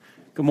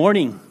Good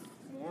morning.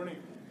 Good morning.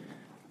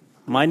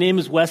 My name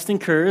is Weston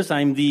Kurz.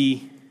 I'm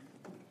the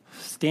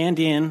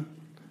stand-in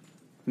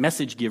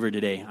message giver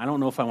today. I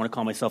don't know if I want to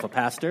call myself a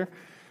pastor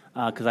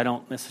because I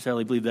don't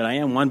necessarily believe that I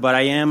am one, but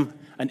I am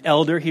an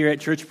elder here at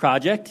Church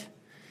Project,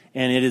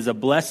 and it is a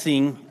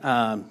blessing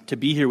to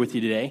be here with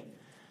you today.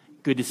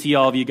 Good to see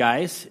all of you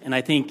guys, and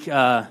I think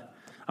I'm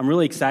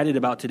really excited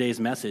about today's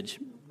message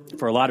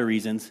for a lot of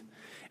reasons.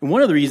 And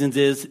one of the reasons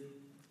is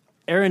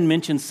Aaron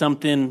mentioned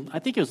something, I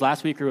think it was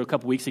last week or a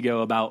couple weeks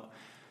ago, about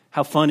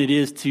how fun it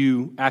is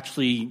to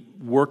actually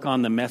work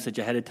on the message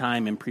ahead of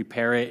time and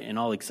prepare it and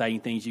all the exciting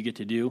things you get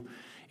to do.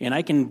 And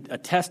I can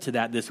attest to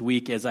that this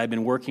week as I've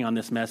been working on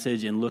this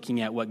message and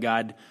looking at what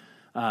God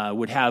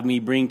would have me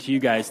bring to you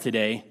guys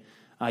today.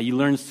 You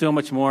learn so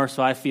much more,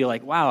 so I feel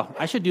like, wow,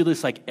 I should do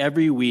this like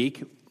every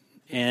week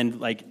and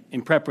like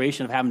in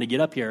preparation of having to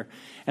get up here.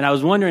 And I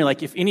was wondering,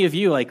 like, if any of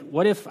you, like,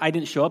 what if I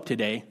didn't show up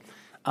today?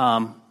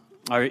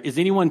 Or is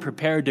anyone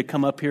prepared to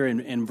come up here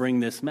and bring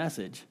this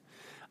message?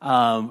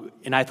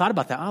 And I thought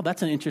about that. Oh,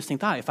 that's an interesting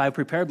thought. If I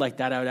prepared like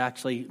that, I would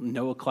actually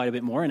know quite a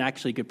bit more and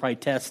actually could probably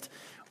test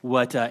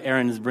what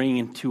Aaron is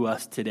bringing to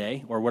us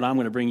today or what I'm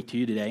going to bring to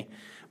you today.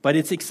 But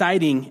it's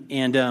exciting,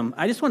 and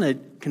I just want to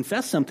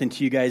confess something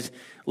to you guys.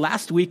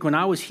 Last week when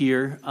I was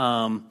here,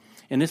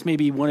 and this may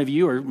be one of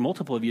you or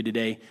multiple of you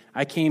today,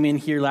 I came in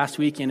here last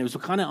week, and it was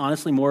kind of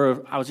honestly more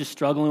of, I was just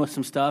struggling with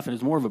some stuff, and it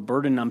was more of a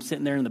burden. I'm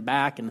sitting there in the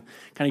back and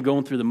kind of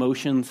going through the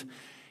motions.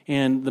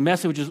 And the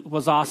message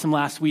was awesome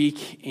last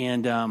week,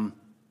 and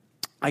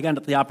I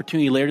got the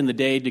opportunity later in the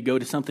day to go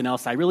to something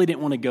else I really didn't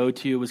want to go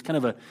to. It was kind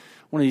of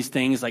one of these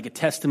things, like a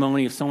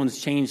testimony of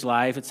someone's changed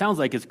life. It sounds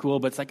like it's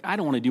cool, but it's like, I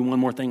don't want to do one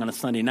more thing on a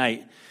Sunday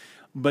night.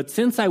 But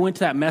since I went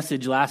to that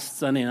message last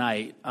Sunday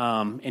night,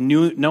 and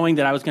knowing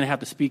that I was going to have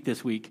to speak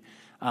this week,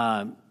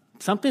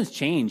 something's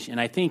changed. And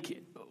I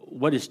think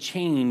what has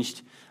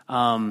changed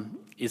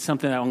is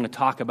something that I'm going to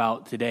talk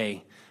about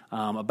today,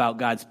 about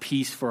God's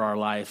peace for our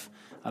life,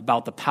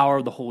 about the power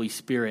of the Holy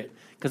Spirit.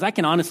 Because I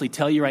can honestly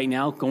tell you right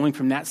now, going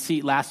from that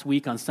seat last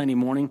week on Sunday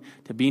morning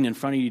to being in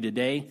front of you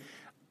today,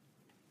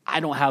 I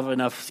don't have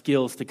enough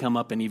skills to come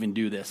up and even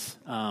do this.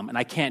 And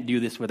I can't do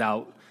this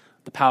without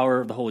the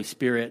power of the Holy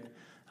Spirit,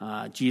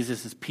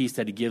 Jesus' peace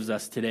that he gives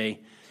us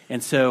today.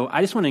 And so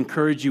I just want to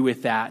encourage you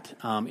with that.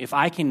 If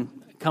I can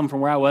come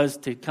from where I was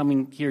to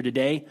coming here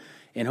today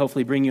and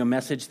hopefully bring you a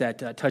message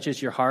that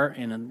touches your heart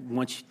and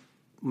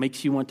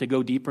makes you want to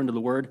go deeper into the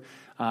Word,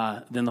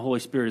 then the Holy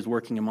Spirit is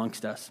working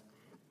amongst us.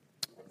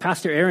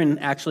 Pastor Aaron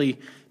actually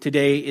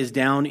today is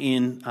down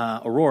in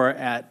Aurora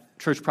at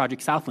Church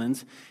Project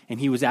Southlands, and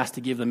he was asked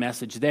to give the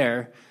message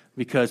there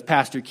because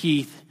Pastor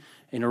Keith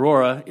in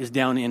Aurora is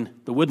down in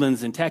the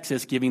Woodlands in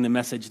Texas giving the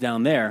message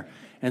down there.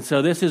 And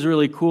so this is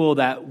really cool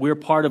that we're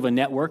part of a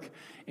network,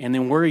 and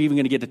then we're even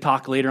going to get to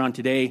talk later on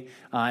today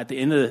at the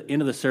end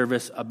of the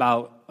service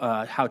about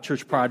how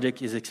Church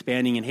Project is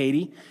expanding in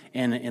Haiti,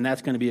 and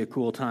that's going to be a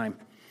cool time.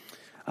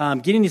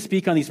 Getting to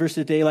speak on these verses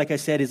today, like I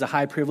said, is a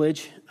high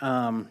privilege.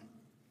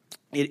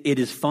 It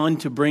is fun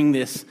to bring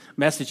this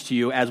message to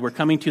you as we're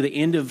coming to the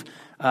end of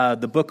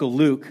the book of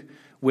Luke,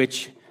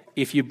 which,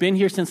 if you've been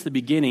here since the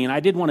beginning, and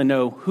I did want to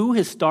know who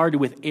has started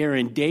with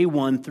Aaron day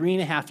 1,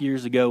 3.5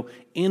 years ago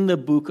in the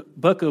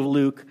book of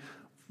Luke,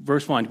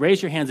 verse 1.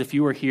 Raise your hands if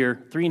you were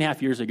here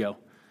 3.5 years ago.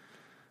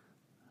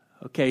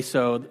 Okay,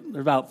 so there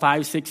are about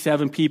 5, 6,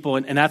 7 people,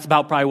 and that's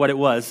about probably what it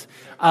was.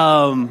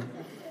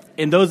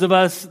 And those of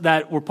us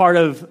that were part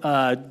of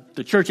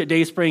the church at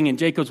Dayspring and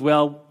Jacob's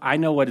Well, I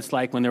know what it's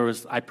like when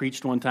I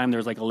preached one time, there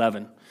was like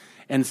 11.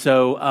 And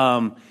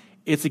so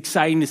it's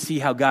exciting to see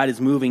how God is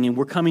moving, and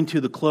we're coming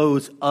to the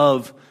close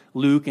of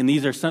Luke, and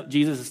these are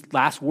Jesus'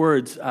 last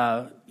words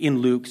in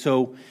Luke.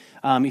 So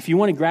if you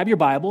want to grab your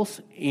Bibles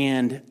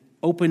and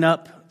open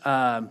up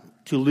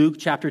to Luke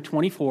chapter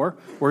 24,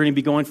 we're going to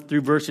be going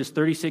through verses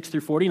 36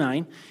 through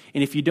 49.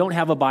 And if you don't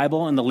have a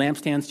Bible and the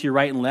lampstands to your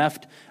right and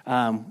left,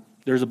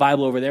 there's a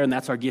Bible over there, and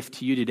that's our gift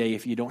to you today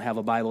if you don't have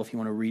a Bible, if you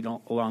want to read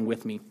along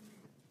with me.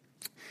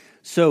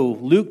 So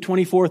Luke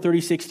 24,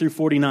 36 through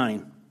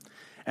 49.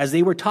 As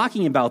they were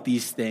talking about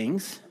these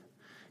things,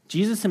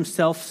 Jesus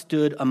himself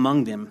stood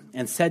among them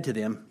and said to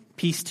them,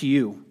 "Peace to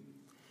you."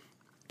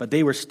 But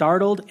they were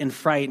startled and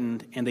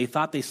frightened, and they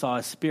thought they saw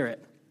a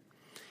spirit.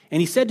 And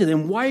he said to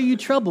them, "Why are you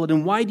troubled,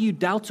 and why do you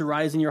doubts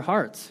arise in your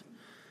hearts?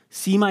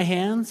 See my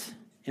hands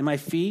and my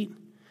feet,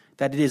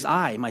 that it is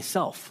I,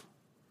 myself.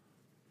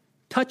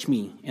 Touch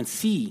me and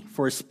see,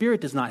 for a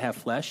spirit does not have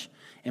flesh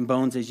and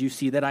bones as you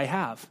see that I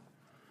have."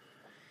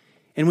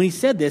 And when he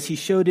said this, he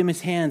showed him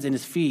his hands and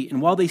his feet.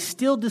 And while they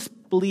still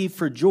disbelieved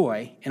for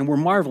joy and were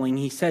marveling,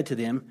 he said to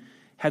them,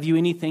 "Have you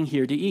anything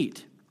here to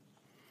eat?"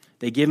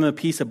 They gave him a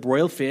piece of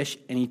broiled fish,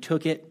 and he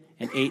took it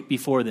and ate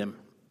before them.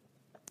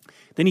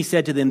 Then he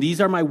said to them,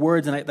 "These are my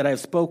words that I have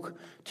spoke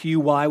to you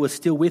while I was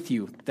still with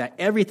you, that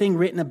everything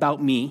written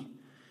about me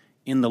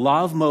in the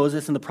law of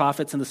Moses and the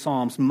prophets and the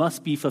Psalms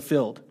must be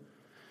fulfilled."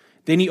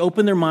 Then he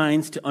opened their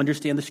minds to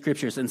understand the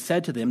Scriptures and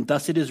said to them,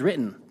 "Thus it is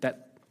written,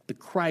 that the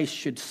Christ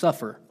should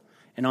suffer,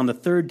 and on the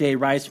third day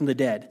rise from the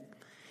dead,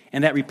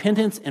 and that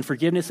repentance and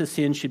forgiveness of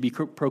sins should be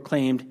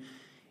proclaimed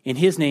in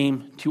his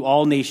name to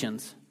all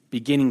nations,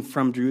 beginning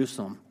from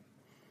Jerusalem.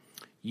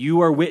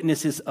 You are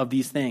witnesses of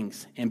these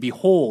things, and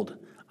behold,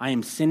 I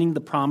am sending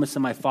the promise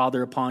of my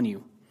Father upon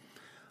you.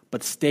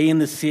 But stay in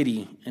the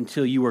city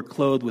until you are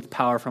clothed with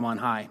power from on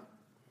high.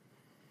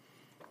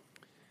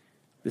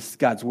 This is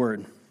God's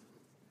word.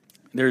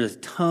 There's a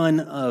ton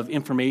of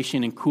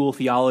information and cool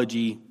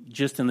theology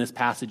just in this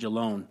passage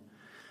alone.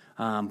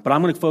 But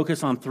I'm going to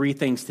focus on three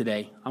things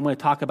today. I'm going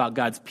to talk about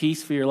God's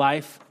peace for your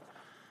life,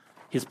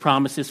 his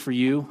promises for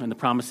you, and the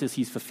promises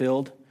he's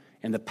fulfilled,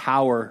 and the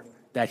power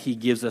that he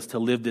gives us to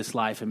live this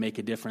life and make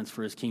a difference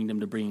for his kingdom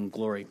to bring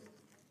glory.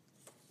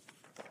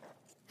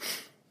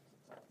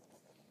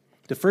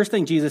 The first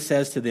thing Jesus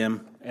says to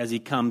them as he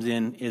comes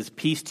in is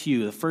peace to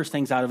you. The first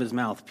thing's out of his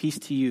mouth, peace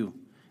to you.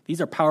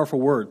 These are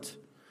powerful words.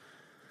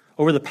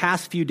 Over the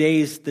past few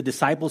days, the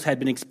disciples had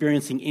been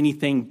experiencing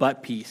anything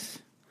but peace.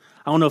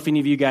 I don't know if any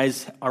of you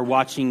guys are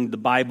watching the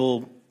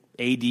Bible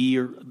AD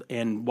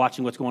and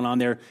watching what's going on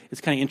there.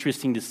 It's kind of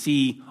interesting to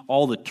see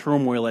all the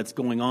turmoil that's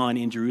going on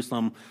in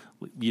Jerusalem,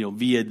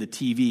 via the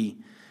TV,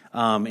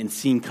 and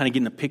seeing, kind of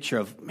getting a picture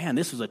of, man,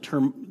 this was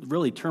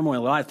really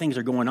turmoil. A lot of things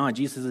are going on.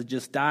 Jesus has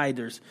just died.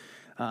 There's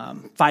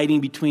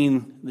fighting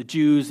between the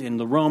Jews and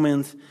the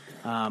Romans.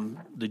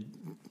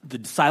 The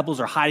disciples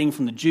are hiding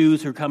from the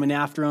Jews who are coming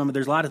after them.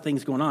 There's a lot of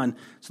things going on.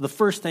 So the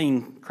first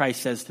thing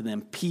Christ says to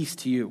them, peace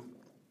to you.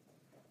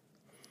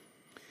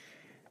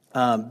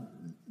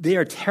 They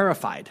are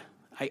terrified.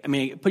 I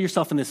mean, put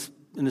yourself in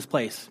this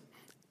place.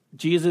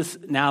 Jesus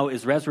now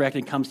is resurrected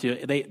and comes to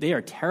you. They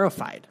are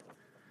terrified.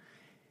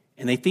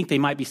 And they think they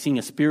might be seeing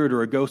a spirit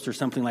or a ghost or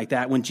something like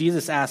that. When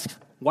Jesus asks,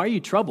 why are you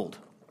troubled?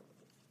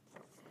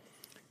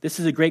 This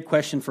is a great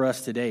question for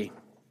us today.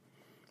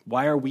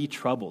 Why are we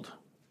troubled?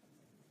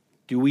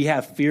 Do we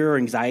have fear or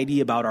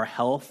anxiety about our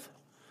health,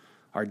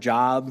 our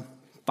job,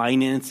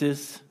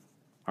 finances,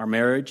 our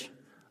marriage,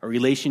 a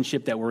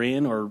relationship that we're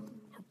in, or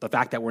the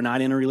fact that we're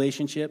not in a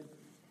relationship,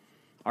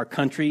 our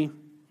country,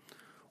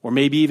 or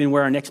maybe even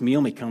where our next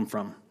meal may come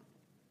from?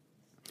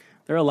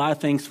 There are a lot of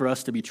things for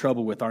us to be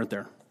troubled with, aren't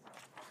there?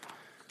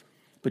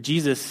 But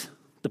Jesus,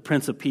 the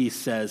Prince of Peace,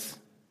 says,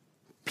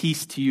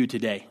 peace to you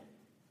today.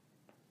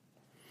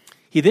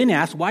 He then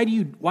asks, why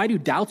do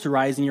doubts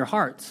arise in your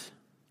hearts?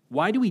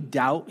 Why do we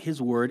doubt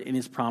his word and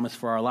his promise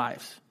for our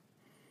lives?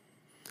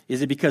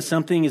 Is it because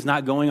something is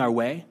not going our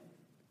way?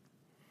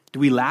 Do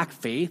we lack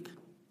faith?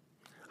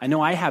 I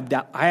know I have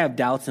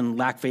doubts and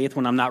lack faith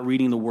when I'm not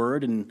reading the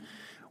word, and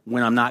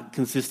when I'm not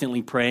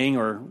consistently praying,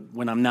 or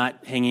when I'm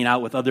not hanging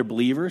out with other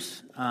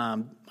believers.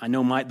 I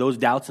know those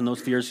doubts and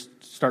those fears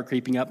start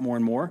creeping up more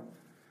and more.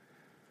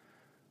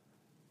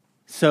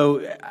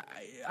 So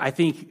I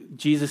think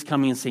Jesus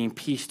coming and saying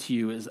peace to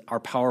you is our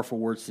powerful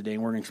words today,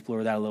 and we're going to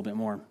explore that a little bit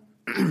more.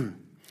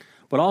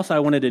 But also I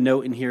wanted to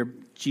note in here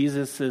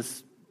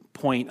Jesus'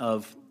 point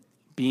of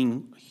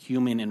being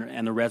human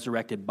and the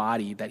resurrected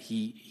body that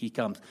he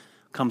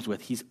comes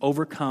with. He's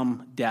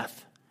overcome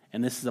death,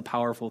 and this is a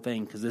powerful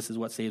thing because this is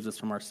what saves us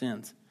from our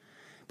sins.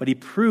 But he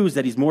proves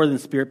that he's more than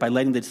spirit by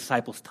letting the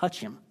disciples touch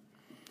him,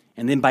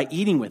 and then by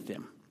eating with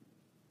them.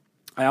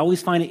 I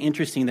always find it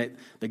interesting that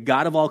the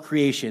God of all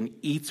creation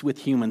eats with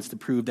humans to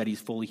prove that he's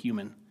fully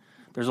human.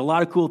 There's a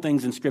lot of cool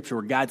things in Scripture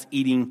where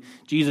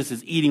Jesus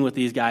is eating with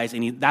these guys,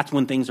 and that's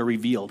when things are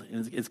revealed.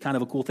 It's kind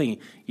of a cool thing.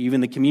 Even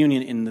the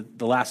communion in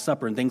the Last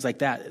Supper and things like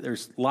that.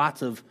 There's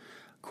lots of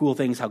cool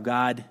things how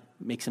God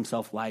makes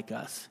himself like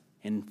us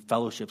and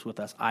fellowships with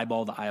us,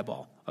 eyeball to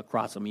eyeball,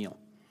 across a meal.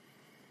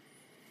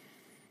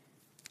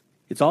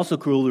 It's also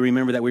cool to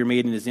remember that we were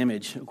made in his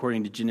image,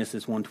 according to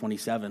Genesis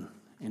 1:27,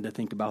 and to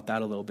think about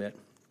that a little bit.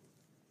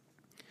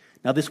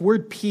 Now, this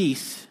word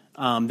peace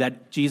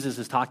that Jesus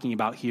is talking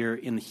about here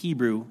in the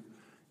Hebrew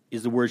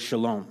is the word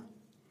shalom,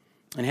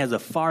 and has a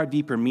far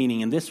deeper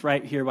meaning. And this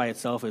right here by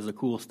itself is a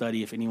cool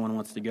study if anyone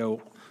wants to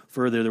go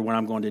further than where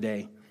I'm going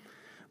today.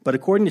 But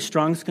according to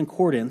Strong's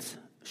Concordance,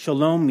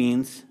 shalom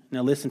means,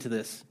 now listen to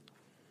this,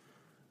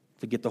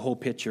 to get the whole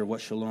picture of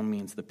what shalom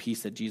means, the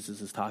peace that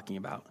Jesus is talking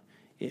about.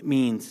 It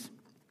means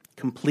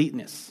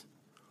completeness,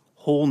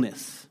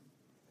 wholeness,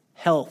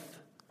 health,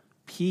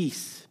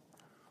 peace,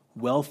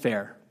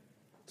 welfare,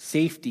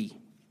 safety,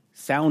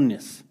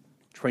 soundness,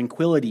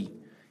 tranquility,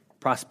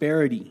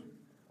 prosperity,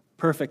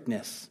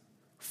 perfectness,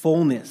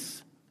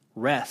 fullness,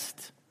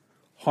 rest,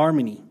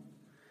 harmony,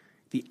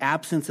 the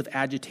absence of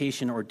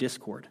agitation or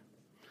discord.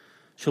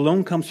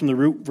 Shalom comes from the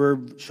root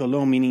verb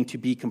shalom, meaning to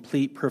be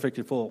complete, perfect,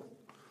 and full.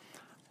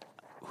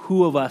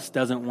 Who of us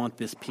doesn't want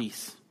this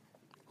peace?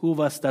 Who of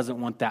us doesn't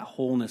want that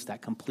wholeness,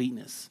 that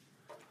completeness,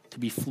 to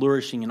be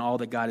flourishing in all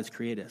that God has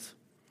created us?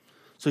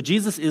 So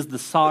Jesus is the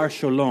Sar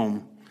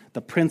Shalom,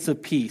 the Prince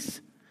of Peace.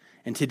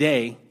 And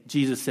today,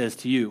 Jesus says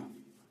to you,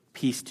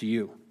 peace to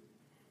you.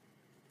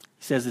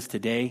 He says this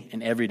today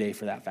and every day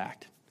for that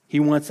fact. He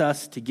wants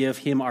us to give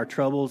him our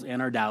troubles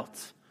and our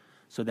doubts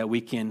so that we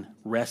can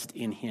rest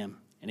in him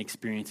and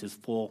experience his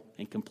full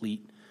and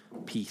complete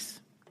peace.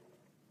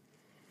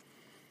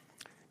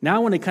 Now I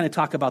want to kind of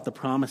talk about the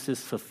promises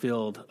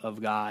fulfilled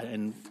of God.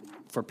 And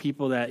for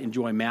people that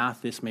enjoy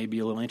math, this may be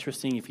a little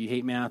interesting. If you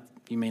hate math,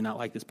 you may not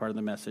like this part of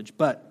the message.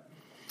 But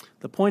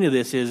the point of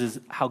this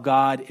is how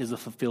God is a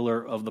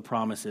fulfiller of the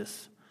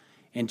promises.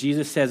 And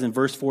Jesus says in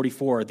verse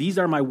 44, "These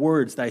are my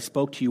words that I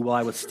spoke to you while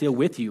I was still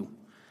with you,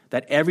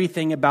 that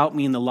everything about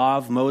me in the law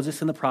of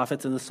Moses and the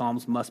prophets and the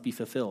Psalms must be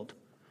fulfilled."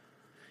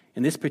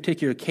 In this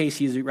particular case,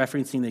 he's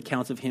referencing the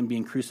accounts of him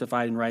being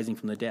crucified and rising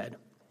from the dead.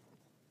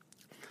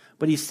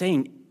 But he's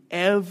saying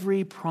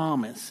every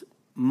promise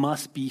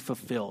must be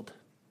fulfilled.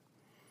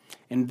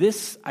 And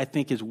this, I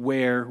think, is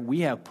where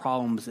we have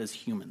problems as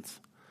humans.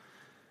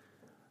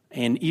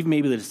 And even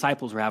maybe the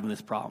disciples were having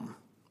this problem.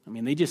 I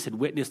mean, they just had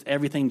witnessed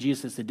everything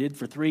Jesus had did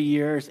for 3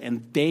 years,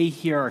 and they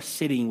here are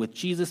sitting with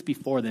Jesus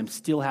before them,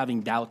 still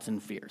having doubts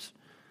and fears.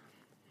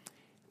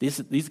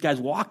 These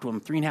guys walked with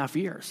him 3.5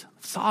 years,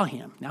 saw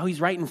him. Now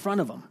he's right in front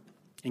of them.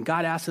 And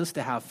God asks us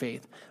to have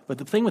faith. But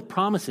the thing with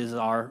promises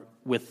are,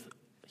 with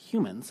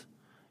humans,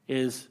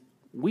 is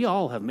we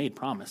all have made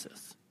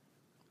promises.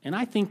 And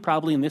I think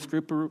probably in this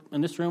group, or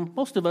in this room,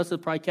 most of us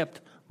have probably kept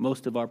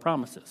most of our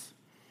promises.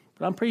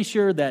 But I'm pretty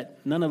sure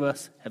that none of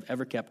us have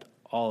ever kept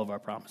all of our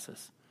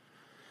promises.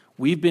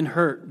 We've been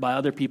hurt by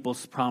other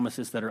people's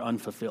promises that are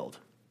unfulfilled.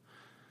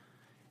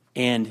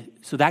 And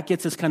so that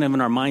gets us kind of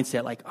in our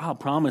mindset like,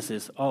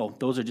 promises,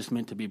 those are just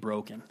meant to be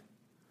broken.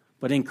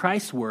 But in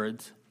Christ's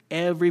words,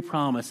 every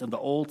promise of the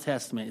Old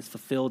Testament is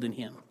fulfilled in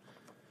him.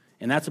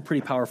 And that's a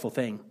pretty powerful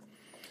thing.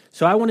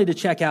 So I wanted to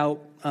check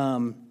out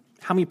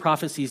how many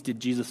prophecies did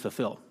Jesus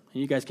fulfill.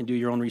 And you guys can do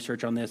your own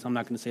research on this. I'm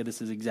not going to say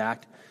this is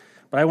exact.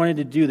 But I wanted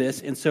to do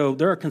this. And so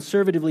there are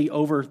conservatively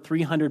over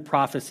 300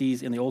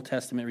 prophecies in the Old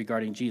Testament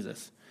regarding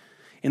Jesus.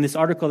 In this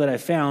article that I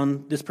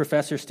found, this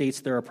professor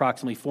states there are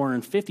approximately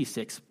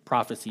 456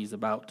 prophecies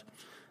about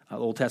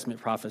Old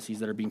Testament prophecies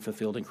that are being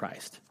fulfilled in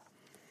Christ.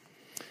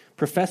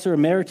 Professor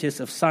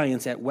Emeritus of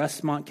Science at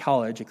Westmont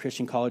College, a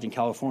Christian college in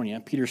California,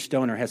 Peter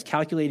Stoner, has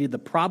calculated the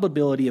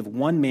probability of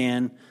one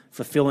man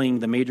fulfilling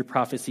the major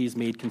prophecies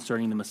made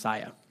concerning the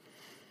Messiah.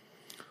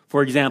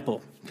 For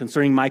example,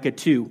 concerning Micah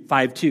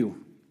 5:2,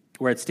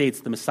 where it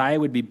states the Messiah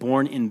would be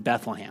born in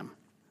Bethlehem.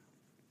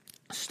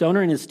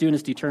 Stoner and his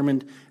students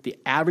determined the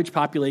average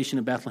population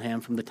of Bethlehem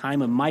from the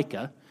time of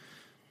Micah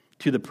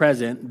to the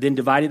present, then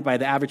divided by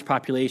the average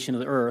population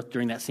of the earth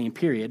during that same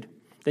period.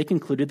 They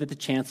concluded that the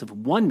chance of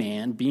one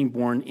man being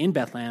born in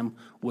Bethlehem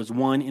was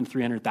 1 in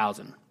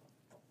 300,000.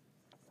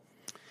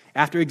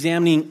 After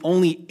examining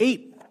only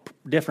 8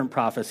 different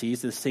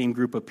prophecies, the same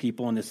group of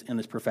people and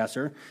this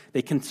professor,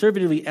 they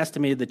conservatively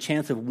estimated the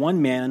chance of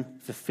one man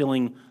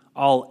fulfilling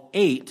all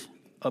 8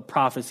 of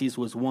prophecies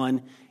was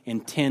 1 in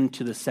 10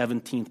 to the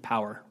 17th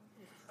power.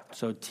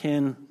 So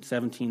 10,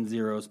 17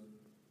 zeros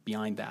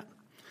behind that.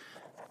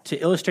 To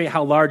illustrate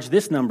how large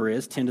this number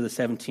is, 10 to the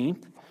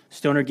 17th,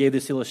 Stoner gave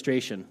this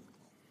illustration.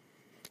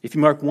 If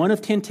you mark one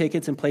of 10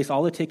 tickets and place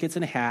all the tickets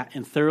in a hat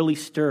and thoroughly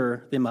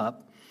stir them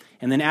up,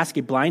 and then ask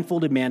a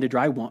blindfolded man to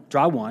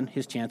draw one,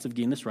 his chance of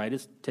getting this right,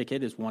 his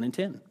ticket is 1 in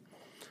 10.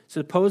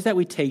 Suppose that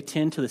we take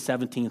 10 to the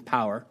 17th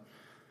power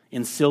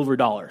in silver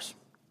dollars,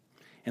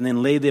 and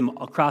then lay them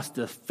across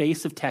the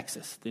face of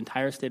Texas, the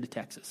entire state of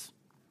Texas.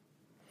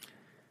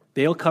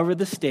 They'll cover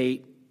the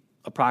state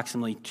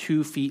approximately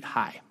 2 feet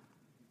high.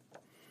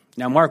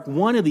 Now mark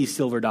one of these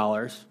silver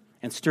dollars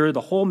and stir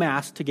the whole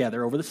mass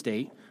together over the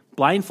state,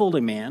 blindfold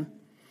a man,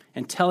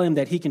 and tell him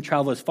that he can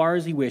travel as far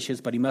as he wishes,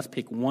 but he must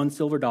pick one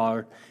silver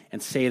dollar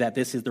and say that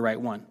this is the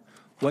right one.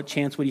 What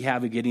chance would he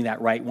have of getting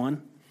that right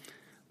one?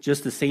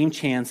 Just the same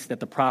chance that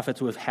the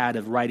prophets would have had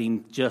of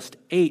writing just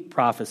 8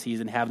 prophecies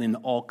and having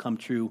them all come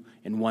true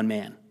in one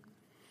man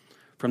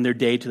from their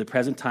day to the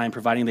present time,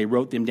 providing they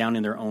wrote them down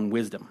in their own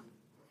wisdom.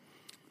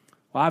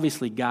 Well,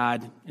 obviously,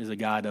 God is a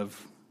God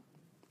of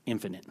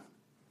infinite.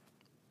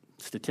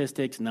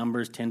 Statistics,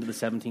 numbers, 10 to the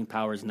 17th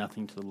power is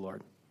nothing to the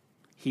Lord.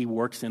 He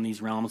works in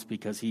these realms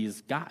because he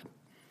is God.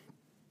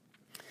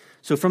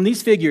 So from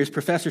these figures,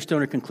 Professor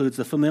Stoner concludes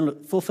the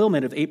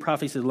fulfillment of 8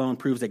 prophecies alone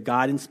proves that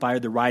God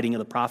inspired the writing of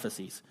the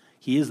prophecies.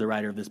 He is the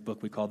writer of this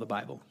book we call the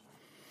Bible.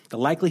 The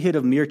likelihood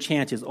of mere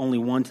chance is only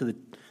 1 to the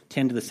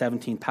 10 to the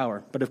 17th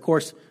power. But of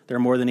course, there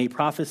are more than 8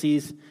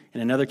 prophecies.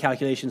 In another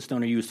calculation,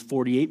 Stoner used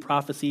 48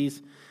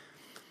 prophecies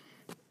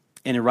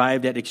and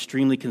arrived at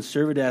extremely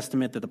conservative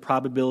estimate that the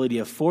probability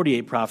of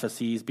 48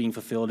 prophecies being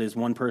fulfilled is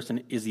one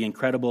person is the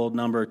incredible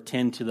number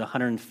 10 to the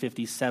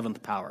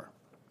 157th power.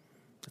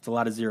 That's a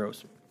lot of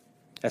zeros.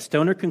 As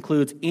Stoner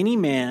concludes, any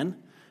man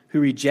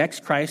who rejects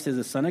Christ as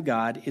the Son of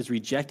God is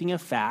rejecting a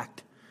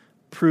fact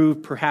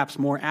proved perhaps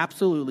more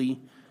absolutely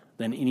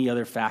than any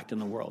other fact in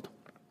the world.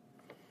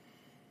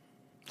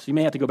 So you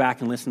may have to go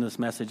back and listen to this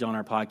message on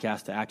our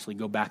podcast to actually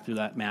go back through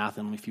that math,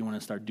 and if you want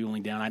to start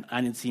doodling down.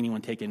 I didn't see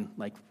anyone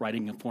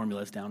writing the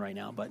formulas down right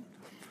now, but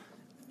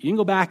you can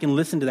go back and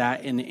listen to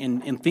that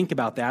and think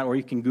about that, or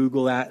you can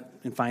Google that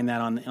and find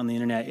that on the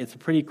internet. It's a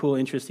pretty cool,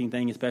 interesting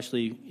thing,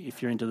 especially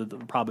if you're into the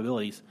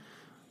probabilities.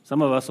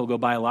 Some of us will go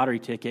buy a lottery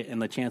ticket,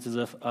 and the chances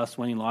of us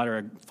winning the lottery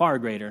are far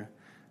greater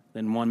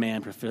than one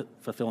man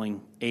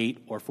fulfilling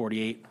 8 or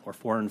 48 or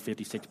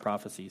 456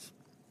 prophecies.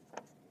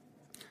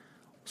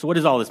 So what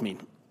does all this mean?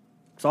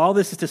 So all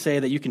this is to say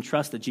that you can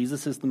trust that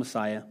Jesus is the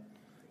Messiah.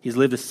 He's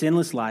lived a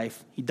sinless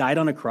life. He died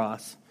on a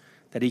cross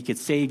that he could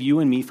save you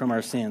and me from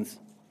our sins.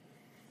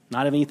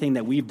 Not of anything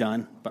that we've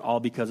done, but all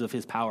because of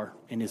his power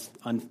and his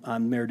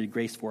unmerited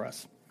grace for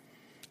us.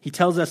 He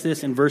tells us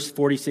this in verse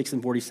 46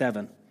 and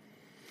 47.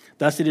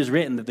 Thus it is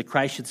written that the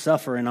Christ should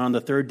suffer and on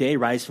the third day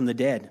rise from the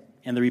dead,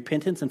 and the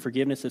repentance and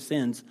forgiveness of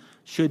sins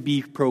should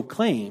be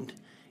proclaimed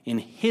in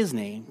his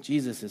name,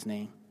 Jesus'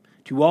 name,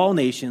 to all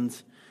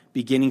nations,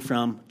 beginning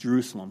from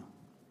Jerusalem.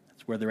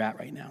 That's where they're at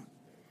right now.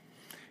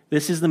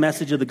 This is the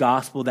message of the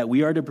gospel that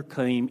we are to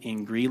proclaim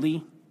in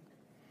Greeley,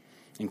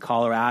 in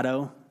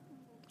Colorado,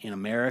 in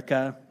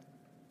America,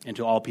 and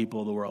to all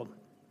people of the world.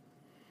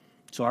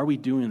 So are we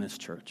doing this,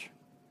 church?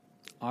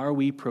 Are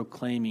we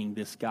proclaiming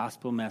this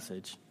gospel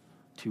message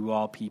to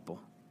all people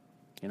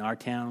in our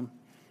town,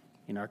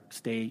 in our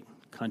state,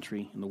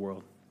 country, in the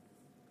world?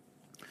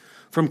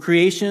 From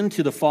creation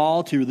to the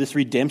fall, to this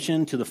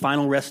redemption, to the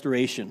final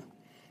restoration,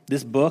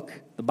 this book,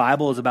 the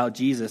Bible, is about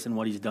Jesus and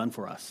what he's done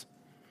for us.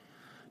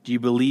 Do you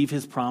believe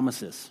his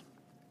promises?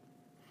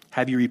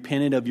 Have you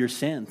repented of your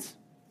sins?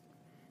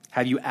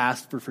 Have you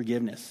asked for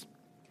forgiveness?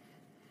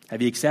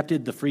 Have you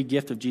accepted the free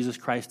gift of Jesus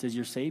Christ as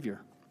your Savior?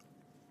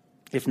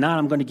 If not,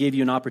 I'm going to give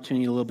you an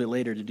opportunity a little bit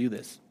later to do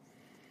this.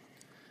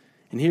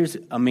 And here's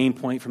a main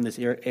point from this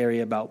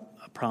area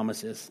about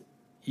promises.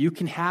 You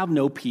can have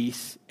no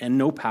peace and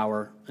no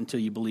power until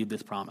you believe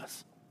this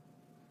promise.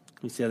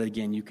 Let me say that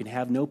again. You can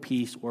have no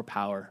peace or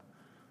power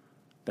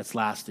that's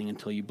lasting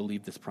until you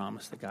believe this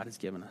promise that God has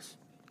given us.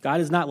 God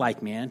is not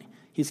like man.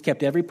 He's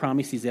kept every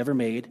promise he's ever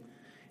made,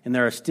 and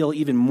there are still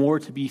even more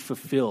to be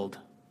fulfilled.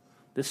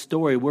 This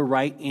story, we're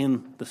right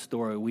in the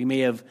story. We may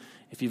have,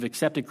 if you've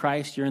accepted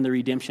Christ, you're in the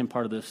redemption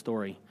part of the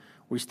story.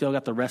 We still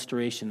got the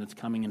restoration that's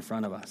coming in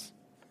front of us.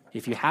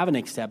 If you haven't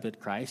accepted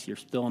Christ, you're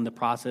still in the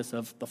process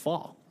of the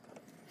fall.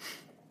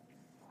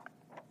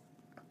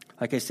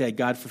 Like I said,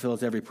 God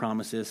fulfills every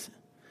promise.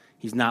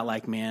 He's not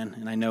like man,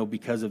 and I know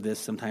because of this,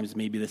 sometimes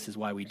maybe this is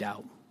why we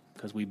doubt,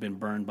 because we've been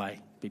burned by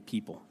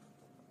people.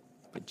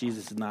 But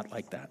Jesus is not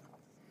like that.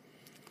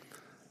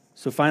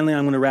 So finally,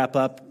 I'm going to wrap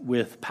up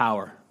with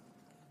power.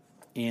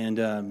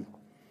 And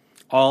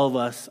all of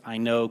us, I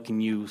know, can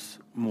use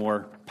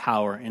more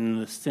power in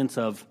the sense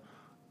of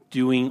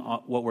doing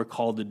what we're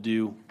called to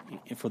do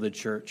for the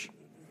church.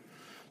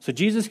 So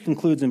Jesus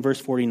concludes in verse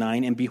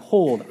 49, and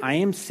behold, I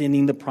am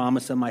sending the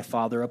promise of my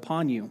Father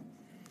upon you.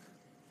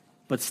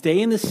 But stay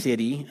in the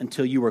city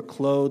until you are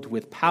clothed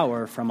with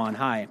power from on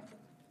high.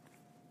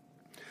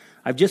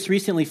 I've just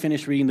recently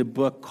finished reading the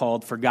book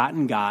called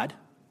Forgotten God,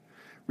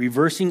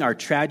 Reversing Our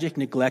Tragic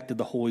Neglect of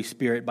the Holy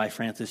Spirit by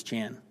Francis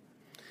Chan.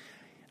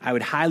 I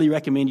would highly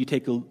recommend you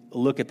take a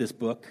look at this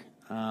book.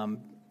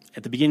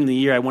 At the beginning of the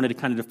year, I wanted to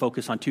kind of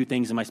focus on two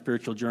things in my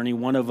spiritual journey.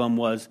 One of them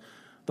was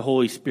the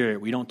Holy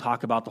Spirit. We don't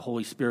talk about the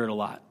Holy Spirit a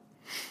lot.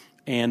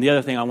 And the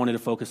other thing I wanted to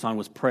focus on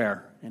was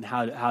prayer and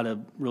how to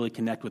really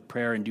connect with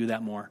prayer and do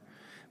that more.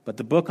 But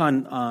the book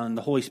on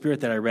the Holy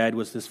Spirit that I read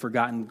was this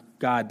Forgotten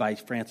God by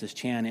Francis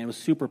Chan, and it was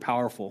super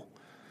powerful.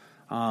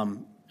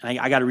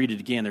 I got to read it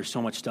again. There's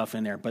so much stuff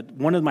in there. But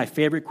one of my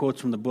favorite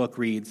quotes from the book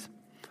reads,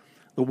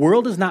 "The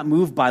world is not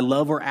moved by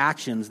love or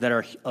actions that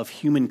are of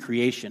human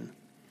creation.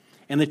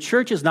 And the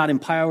church is not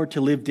empowered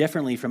to live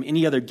differently from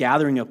any other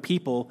gathering of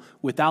people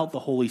without the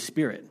Holy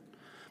Spirit.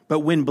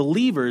 But when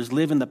believers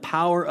live in the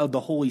power of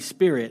the Holy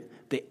Spirit,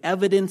 the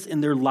evidence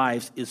in their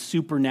lives is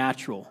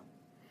supernatural.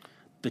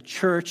 The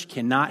church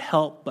cannot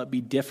help but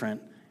be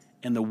different,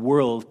 and the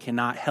world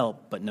cannot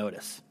help but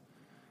notice."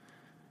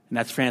 And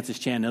that's Francis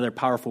Chan, another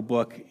powerful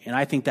book. And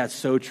I think that's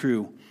so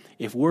true.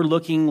 If we're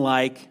looking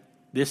like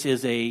this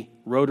is a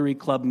Rotary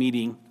Club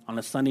meeting on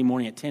a Sunday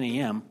morning at 10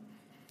 a.m.,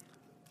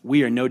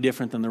 we are no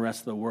different than the rest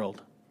of the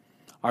world.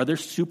 Are there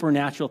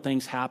supernatural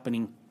things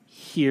happening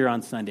here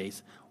on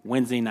Sundays,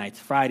 Wednesday nights,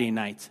 Friday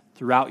nights,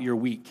 throughout your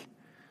week?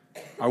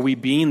 Are we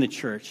being the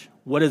church?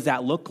 What does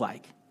that look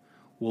like?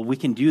 Well, we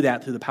can do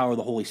that through the power of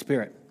the Holy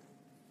Spirit.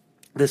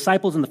 The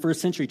disciples in the first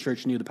century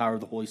church knew the power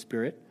of the Holy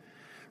Spirit.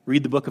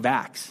 Read the book of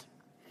Acts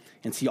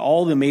and see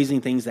all the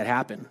amazing things that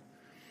happen.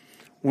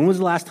 When was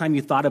the last time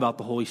you thought about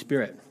the Holy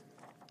Spirit?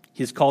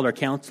 He's called our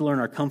counselor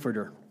and our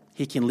comforter.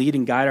 He can lead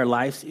and guide our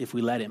lives if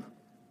we let him.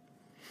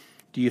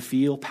 Do you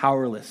feel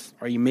powerless?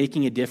 Are you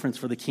making a difference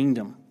for the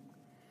kingdom?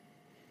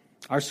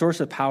 Our source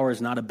of power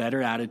is not a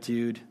better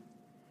attitude,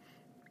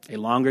 a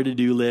longer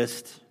to-do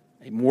list,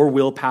 a more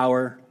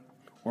willpower,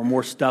 or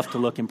more stuff to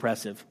look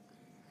impressive.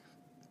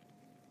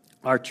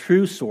 Our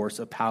true source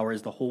of power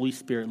is the Holy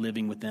Spirit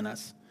living within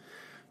us.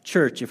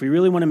 Church, if we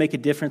really want to make a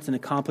difference and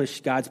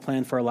accomplish God's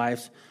plan for our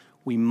lives,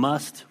 we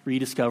must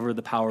rediscover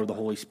the power of the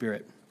Holy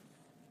Spirit.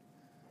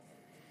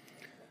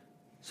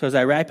 So as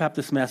I wrap up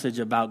this message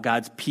about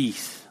God's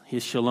peace,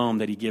 his shalom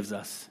that he gives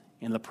us,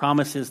 and the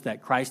promises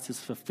that Christ has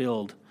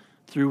fulfilled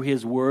through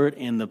his word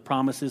and the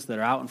promises that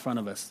are out in front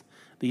of us,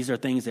 these are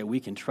things that we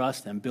can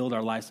trust and build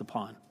our lives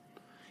upon.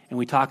 and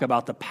we talk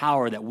about the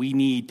power that we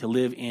need to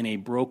live in a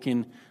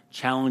broken,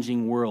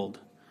 challenging world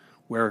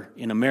where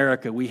in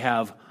America we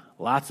have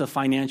lots of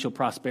financial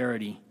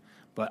prosperity,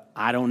 but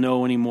I don't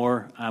know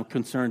anymore. I'm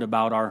concerned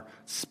about our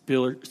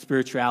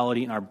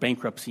spirituality and our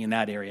bankruptcy in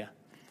that area.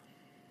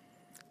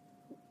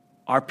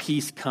 Our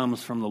peace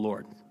comes from the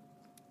Lord.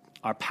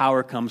 Our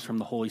power comes from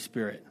the Holy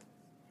Spirit.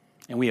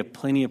 And we have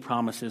plenty of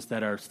promises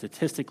that are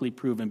statistically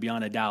proven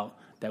beyond a doubt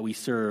that we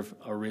serve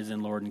a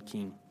risen Lord and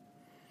King.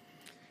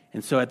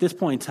 And so at this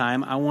point in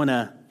time, I want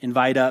to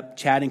invite up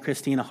Chad and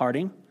Christina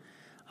Harding.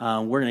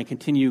 We're going to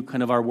continue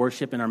kind of our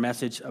worship and our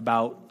message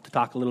to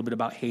talk a little bit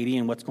about Haiti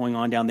and what's going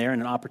on down there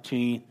and an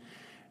opportunity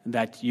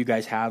that you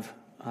guys have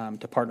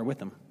to partner with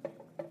them.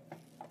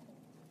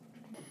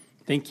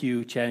 Thank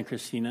you, Chad and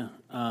Christina.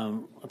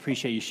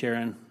 Appreciate you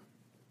sharing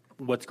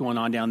what's going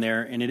on down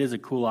there, and it is a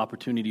cool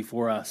opportunity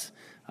for us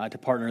to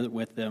partner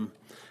with them.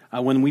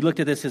 When we looked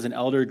at this as an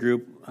elder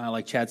group,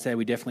 like Chad said,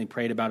 we definitely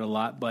prayed about it a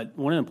lot, but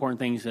one of the important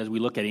things as we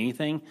look at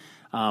anything,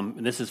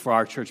 and this is for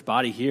our church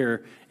body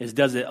here, is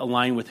does it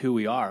align with who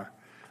we are?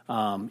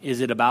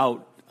 Is it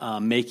about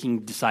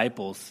making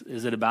disciples?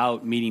 Is it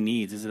about meeting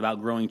needs? Is it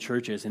about growing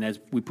churches? And as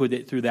we put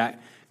it through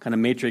that kind of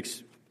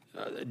matrix,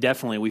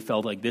 definitely we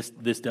felt like this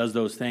does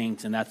those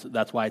things, and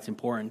that's why it's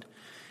important.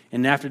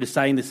 And after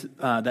deciding this,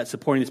 that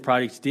supporting this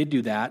project did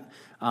do that,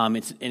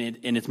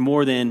 it's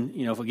more than,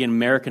 if again,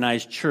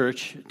 Americanized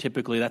church,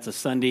 typically that's a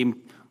Sunday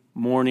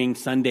morning,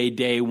 Sunday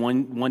day,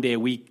 one day a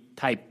week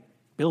type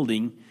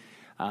building.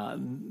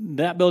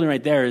 That building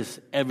right there is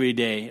every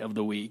day of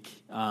the week.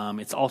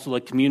 It's also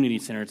a community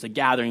center. It's a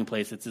gathering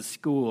place. It's a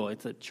school.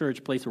 It's a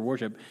church, place of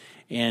worship.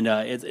 And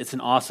it's an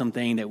awesome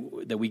thing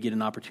that we get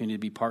an opportunity to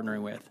be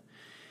partnering with.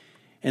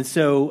 And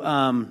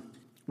so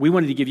we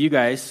wanted to give you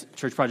guys,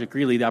 Church Project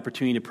Greeley, the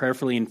opportunity to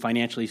prayerfully and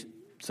financially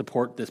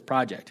support this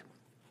project.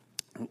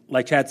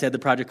 Like Chad said, the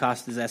project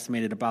cost is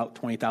estimated about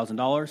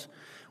 $20,000.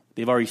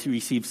 They've already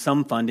received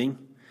some funding,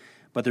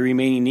 but the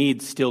remaining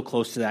needs still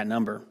close to that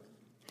number.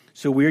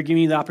 So we're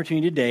giving you the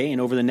opportunity today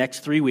and over the next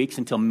 3 weeks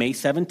until May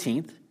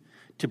 17th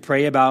to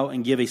pray about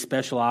and give a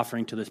special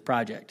offering to this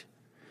project.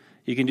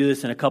 You can do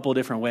this in a couple of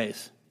different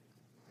ways.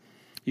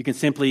 You can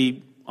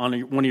simply,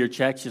 on one of your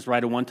checks, just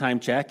write a one-time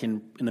check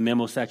and in the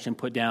memo section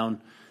put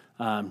down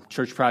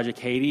Church Project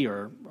Haiti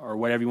or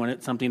whatever you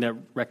want, something that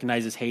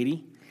recognizes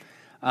Haiti.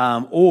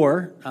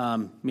 Or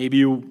maybe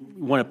you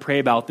want to pray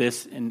about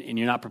this and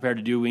you're not prepared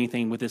to do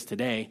anything with this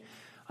today.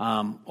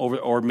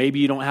 Or maybe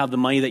you don't have the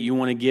money that you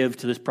want to give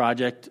to this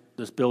project,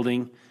 this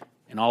building,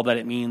 and all that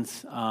it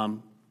means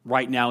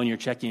right now in your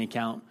checking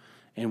account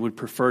and would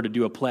prefer to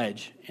do a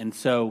pledge. And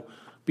so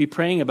be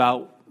praying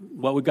about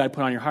what would God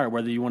put on your heart,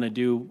 whether you want to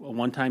do a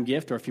one-time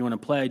gift or if you want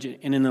to pledge.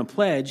 And in the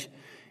pledge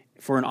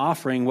for an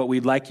offering, what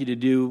we'd like you to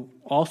do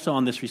also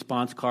on this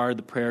response card,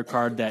 the prayer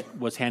card that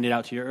was handed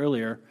out to you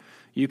earlier,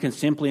 you can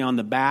simply on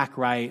the back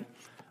write,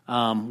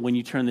 when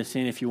you turn this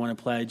in, if you want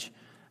to pledge,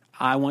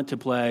 I want to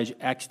pledge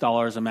X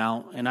dollars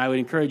amount, and I would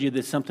encourage you,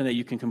 this is something that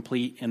you can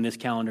complete in this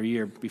calendar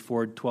year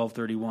before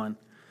 12/31,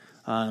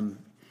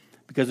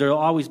 because there will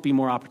always be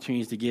more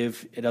opportunities to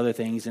give at other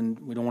things, and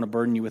we don't want to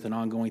burden you with an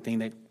ongoing thing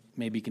that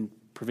maybe can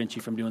prevent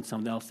you from doing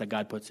something else that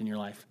God puts in your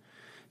life.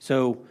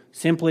 So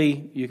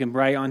simply, you can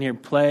write on here,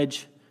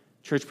 pledge,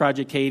 Church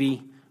Project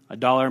Haiti, a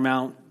dollar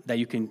amount that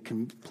you can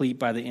complete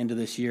by the end of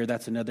this year.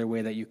 That's another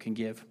way that you can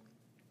give.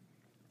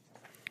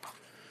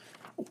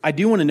 I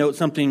do want to note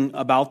something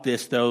about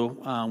this,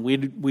 though.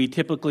 We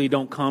typically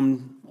don't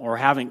come, or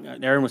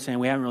haven't, Aaron was saying,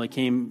 we haven't really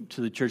came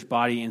to the church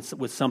body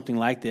with something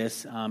like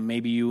this.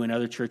 Maybe you and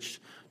other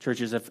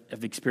churches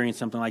have experienced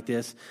something like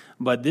this.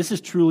 But this is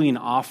truly an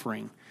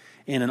offering.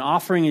 And an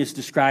offering is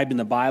described in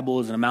the Bible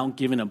as an amount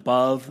given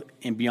above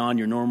and beyond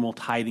your normal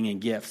tithing and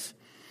gifts.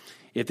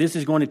 If this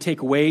is going to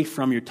take away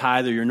from your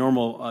tithe or your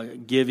normal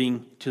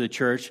giving to the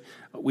church,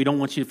 we don't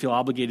want you to feel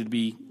obligated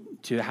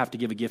to have to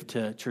give a gift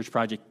to Church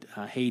Project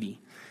Haiti.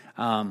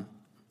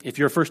 If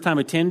you're a first-time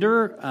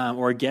attender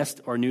or a guest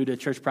or new to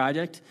Church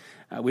Project,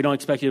 we don't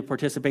expect you to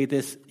participate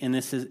in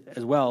this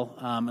as well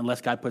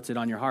unless God puts it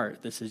on your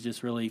heart. This is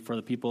just really for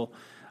the people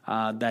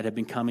that have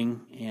been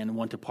coming and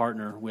want to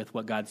partner with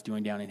what God's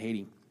doing down in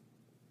Haiti.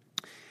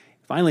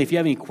 Finally, if you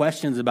have any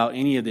questions about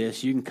any of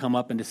this, you can come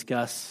up and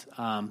discuss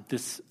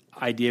this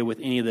idea with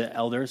any of the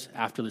elders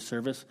after the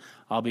service.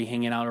 I'll be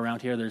hanging out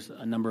around here. There's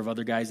a number of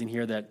other guys in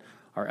here that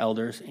are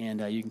elders, and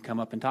you can come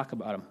up and talk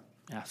about them,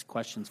 ask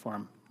questions for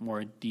them,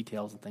 more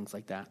details and things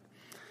like that.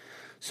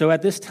 So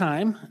at this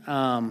time,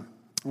 I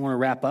want to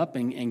wrap up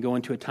and go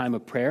into a time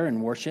of prayer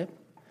and worship.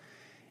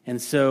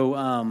 And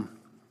so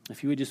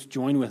if you would just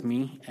join with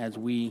me as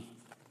we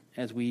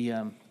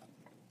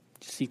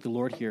seek the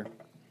Lord here.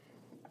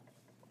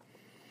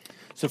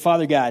 So,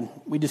 Father God,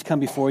 we just come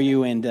before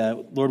you, and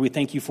Lord, we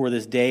thank you for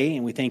this day,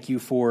 and we thank you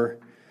for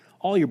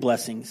all your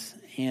blessings.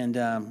 And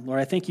Lord,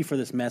 I thank you for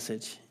this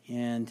message.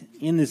 And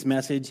in this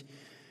message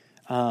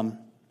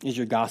is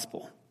your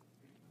gospel.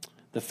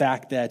 The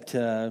fact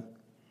that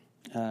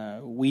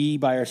we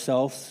by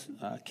ourselves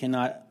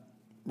cannot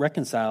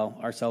reconcile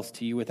ourselves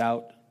to you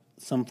without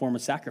some form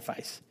of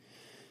sacrifice.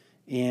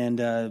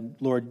 And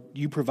Lord,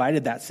 you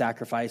provided that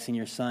sacrifice in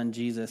your Son,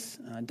 Jesus,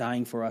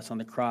 dying for us on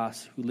the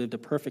cross, who lived a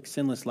perfect,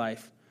 sinless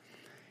life,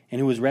 and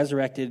who was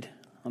resurrected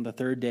on the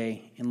third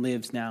day and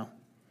lives now,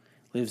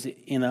 lives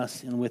in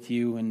us and with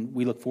you, and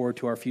we look forward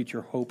to our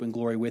future hope and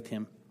glory with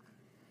him.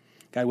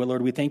 God, well,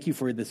 Lord, we thank you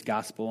for this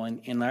gospel.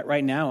 And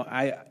right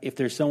now, if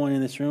there's someone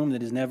in this room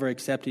that has never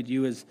accepted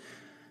you as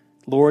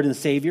Lord and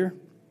Savior,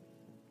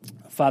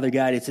 Father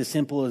God, it's as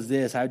simple as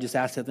this. I would just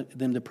ask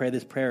them to pray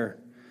this prayer.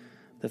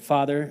 That,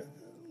 Father,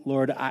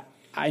 Lord,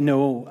 I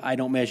know I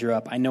don't measure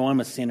up. I know I'm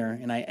a sinner,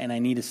 and I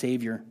need a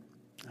Savior.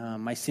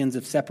 My sins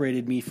have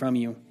separated me from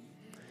you.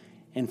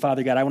 And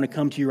Father God, I want to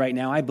come to you right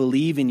now. I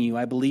believe in you.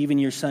 I believe in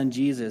your Son,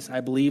 Jesus.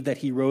 I believe that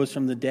he rose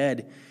from the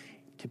dead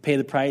to pay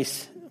the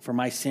price for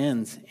my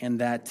sins, and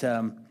that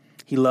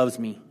he loves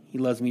me. He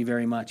loves me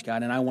very much,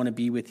 God, and I want to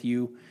be with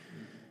you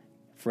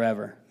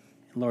forever.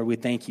 And Lord, we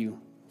thank you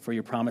for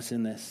your promise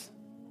in this.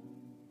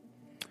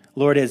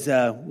 Lord, as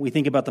we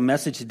think about the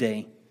message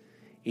today,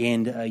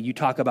 and you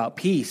talk about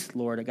peace,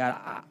 Lord,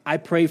 God, I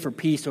pray for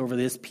peace over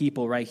this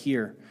people right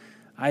here.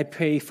 I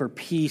pray for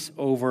peace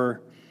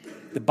over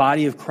the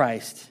body of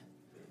Christ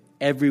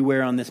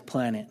everywhere on this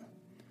planet.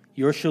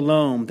 Your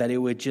shalom, that it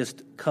would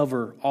just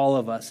cover all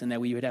of us and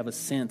that we would have a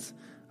sense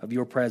of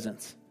your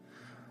presence.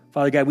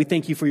 Father God, we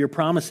thank you for your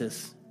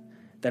promises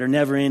that are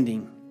never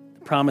ending.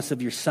 The promise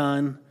of your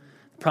Son,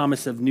 the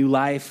promise of new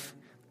life,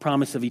 the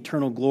promise of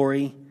eternal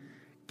glory.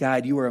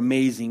 God, you are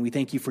amazing. We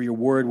thank you for your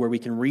word where we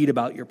can read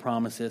about your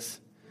promises.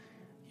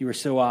 You are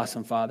so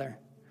awesome, Father.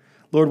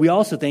 Lord, we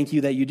also thank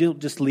you that you don't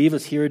just leave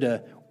us here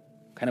to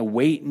kind of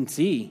wait and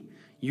see.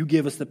 You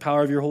give us the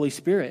power of your Holy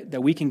Spirit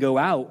that we can go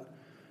out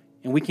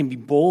and we can be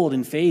bold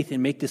in faith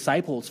and make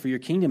disciples for your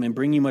kingdom and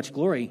bring you much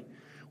glory.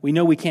 We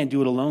know we can't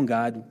do it alone,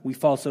 God. We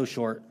fall so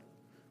short.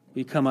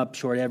 We come up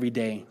short every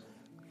day.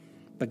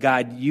 But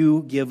God,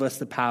 you give us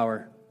the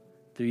power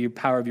through your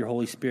power of your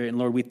Holy Spirit. And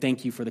Lord, we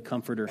thank you for the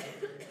comforter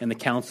and the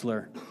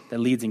counselor that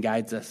leads and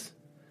guides us.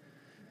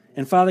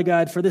 And Father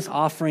God, for this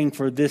offering,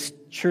 for this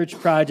church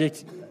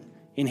project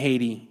in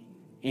Haiti,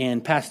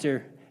 and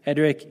Pastor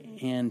Edric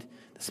and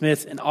the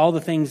Smiths and all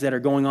the things that are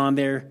going on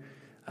there,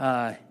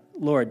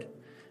 Lord,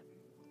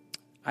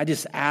 I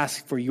just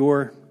ask for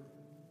your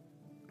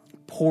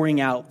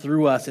pouring out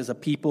through us as a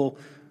people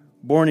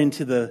born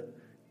into the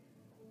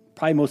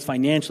probably most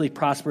financially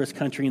prosperous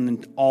country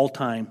in all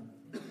time.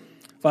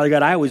 Father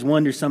God, I always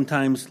wonder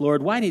sometimes,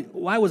 Lord,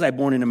 why was I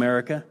born in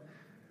America?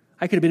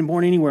 I could have been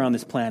born anywhere on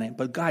this planet,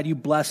 but God, you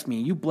blessed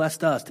me. You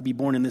blessed us to be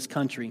born in this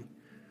country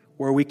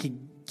where we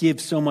could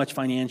give so much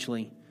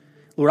financially.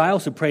 Lord, I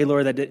also pray,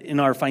 Lord, that in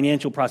our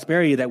financial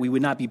prosperity that we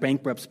would not be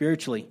bankrupt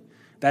spiritually.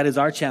 That is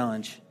our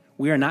challenge.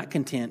 We are not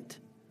content.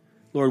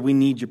 Lord, we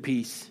need your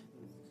peace.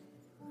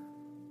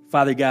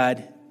 Father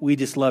God, we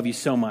just love you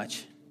so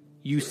much.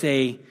 You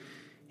say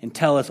and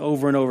tell us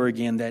over and over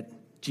again that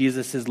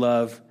Jesus is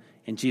love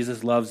and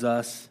Jesus loves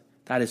us.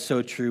 That is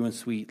so true and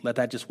sweet. Let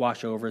that just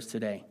wash over us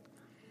today.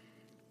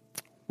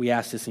 We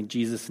ask this in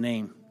Jesus'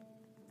 name.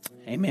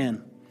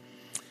 Amen.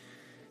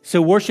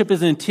 So worship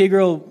is an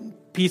integral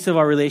piece of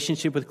our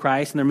relationship with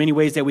Christ, and there are many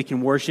ways that we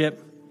can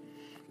worship.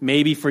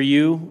 Maybe for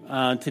you,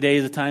 today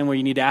is a time where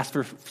you need to ask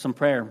for some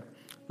prayer.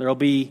 There will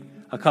be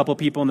a couple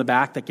people in the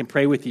back that can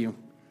pray with you.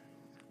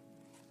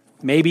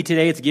 Maybe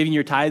today it's giving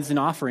your tithes and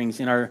offerings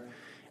in our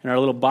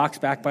little box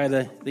back by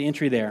the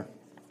entry there.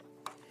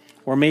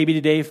 Or maybe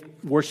today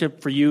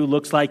worship for you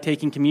looks like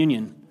taking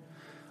communion.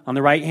 On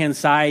the right-hand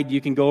side, you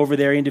can go over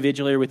there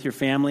individually or with your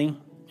family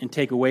and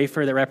take a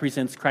wafer that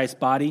represents Christ's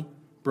body,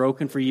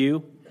 broken for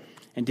you,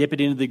 and dip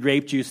it into the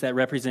grape juice that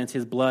represents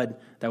his blood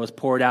that was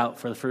poured out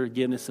for the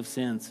forgiveness of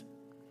sins.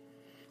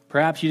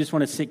 Perhaps you just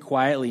want to sit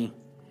quietly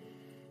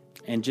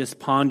and just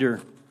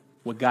ponder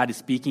what God is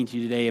speaking to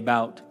you today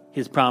about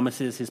his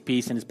promises, his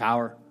peace, and his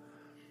power.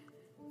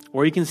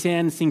 Or you can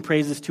stand and sing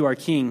praises to our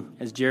King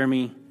as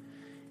Jeremy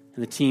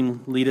and the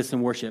team lead us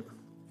in worship.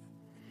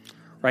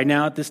 Right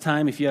now at this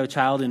time, if you have a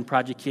child in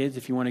Project Kids,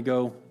 if you want to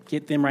go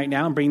get them right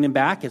now and bring them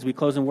back as we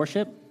close in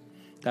worship,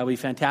 that would be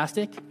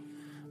fantastic.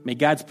 May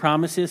God's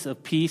promises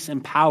of peace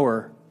and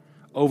power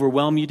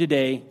overwhelm you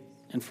today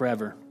and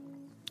forever.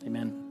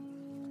 Amen.